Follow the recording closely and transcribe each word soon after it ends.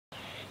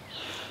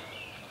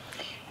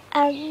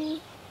Um,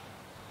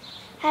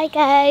 Hi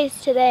guys,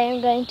 today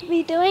I'm going to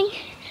be doing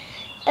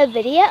a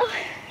video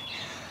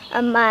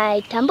on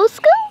my Tumble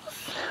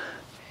Skills,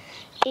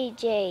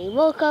 e.g.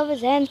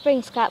 walkovers,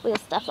 handsprings,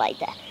 cartwheels, stuff like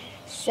that.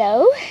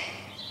 So,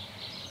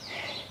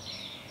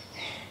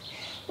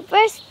 the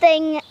first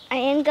thing I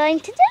am going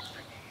to do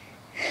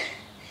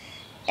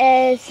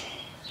is,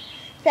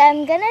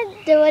 I'm going to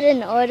do it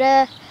in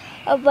order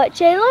of what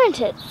I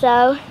learned it.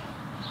 So,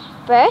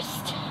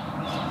 first,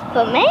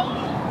 for me,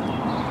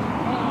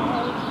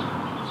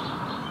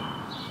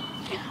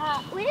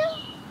 cartwheel,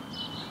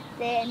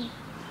 then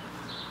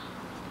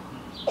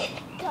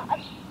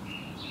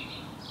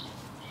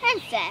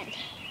handstand,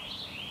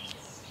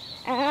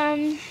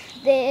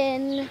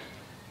 then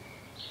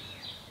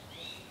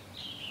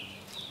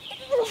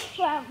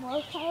front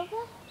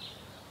walkover,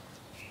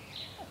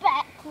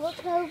 back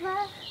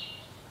walkover.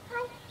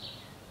 Hi.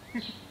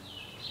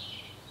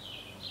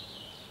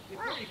 You're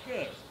pretty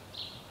good.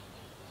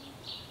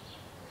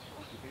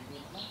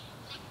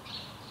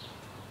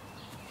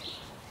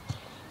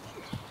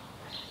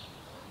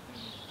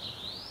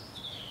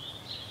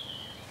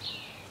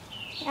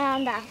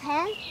 And a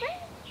handspring.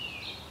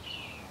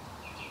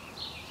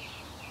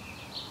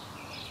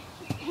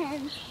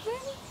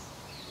 Handspring.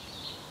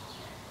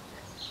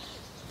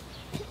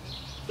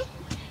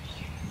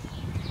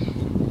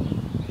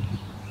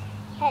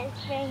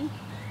 Handspring.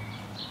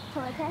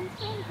 Forward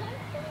handspring.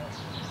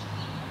 Handspring.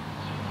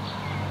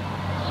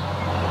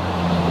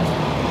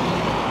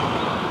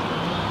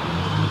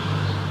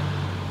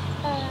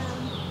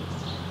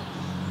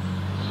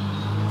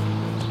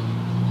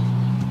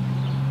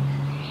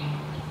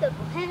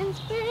 Double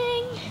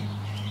handspring.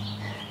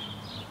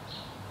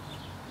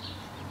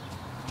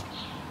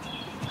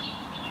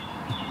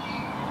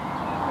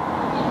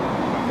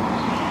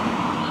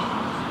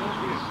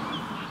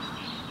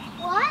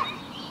 What?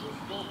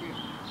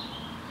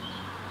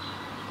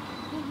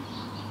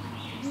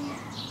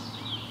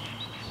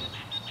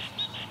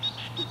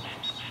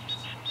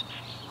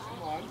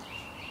 Come on.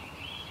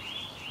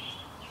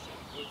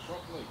 Do it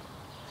properly.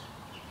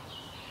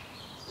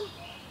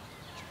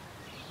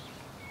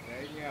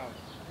 There you go.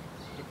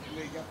 Put your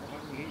leg up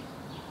behind your head.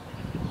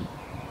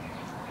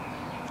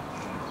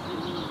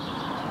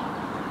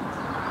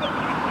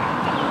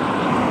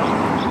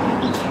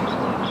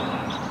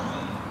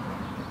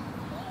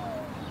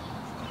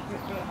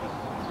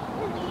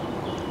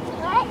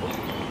 What?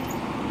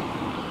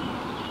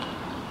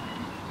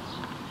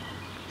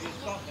 You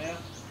stop now.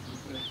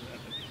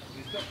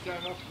 You stop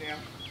showing off now.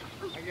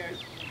 Okay.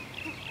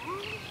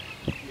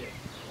 Yeah.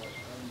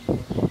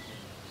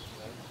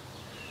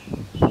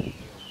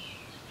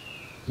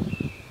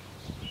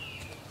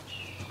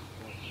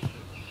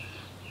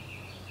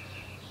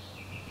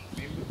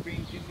 Remember,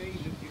 bend your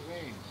knees if you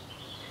land.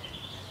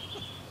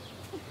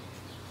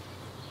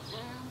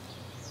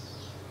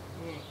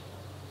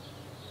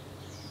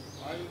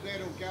 Either that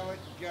or go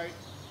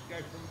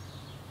from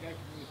the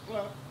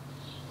cliff,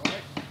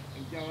 right,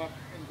 and go up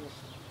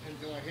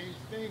into a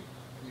handstand,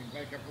 and then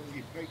back up on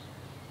your feet.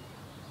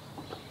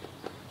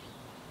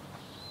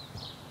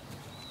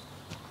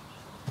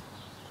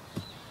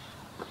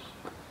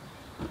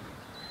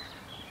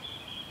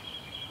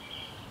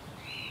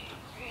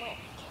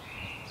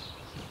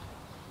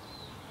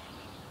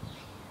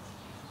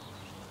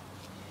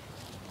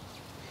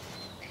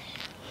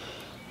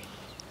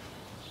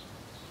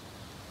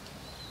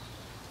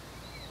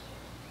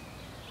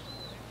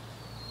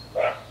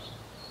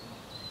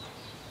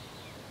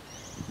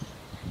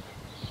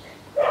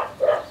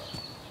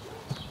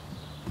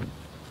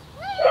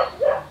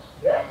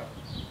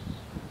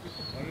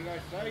 What did I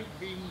say?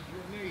 Bend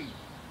your knees.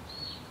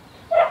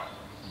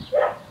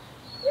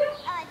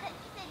 I thought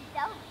you said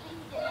don't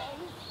bend your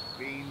knees.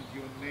 Bend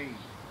your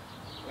knees.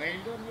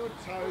 Land on your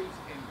toes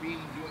and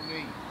bend your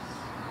knees.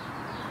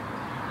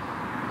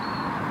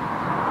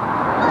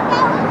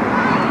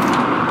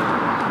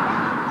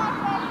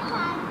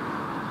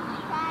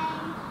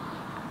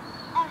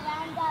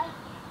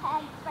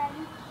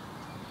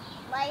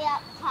 Lay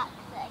up tuck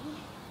thing.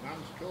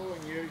 Mum's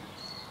calling you.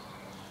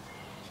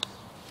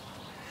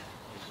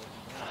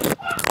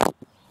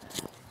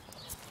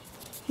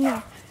 No.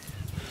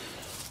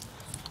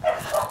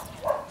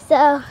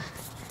 So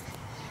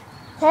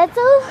that's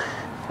all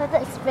for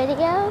this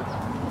video.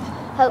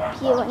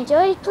 Hope you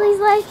enjoyed. Please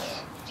like,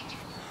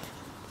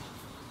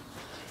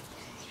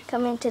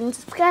 comment, and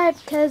subscribe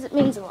because it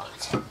means a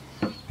lot.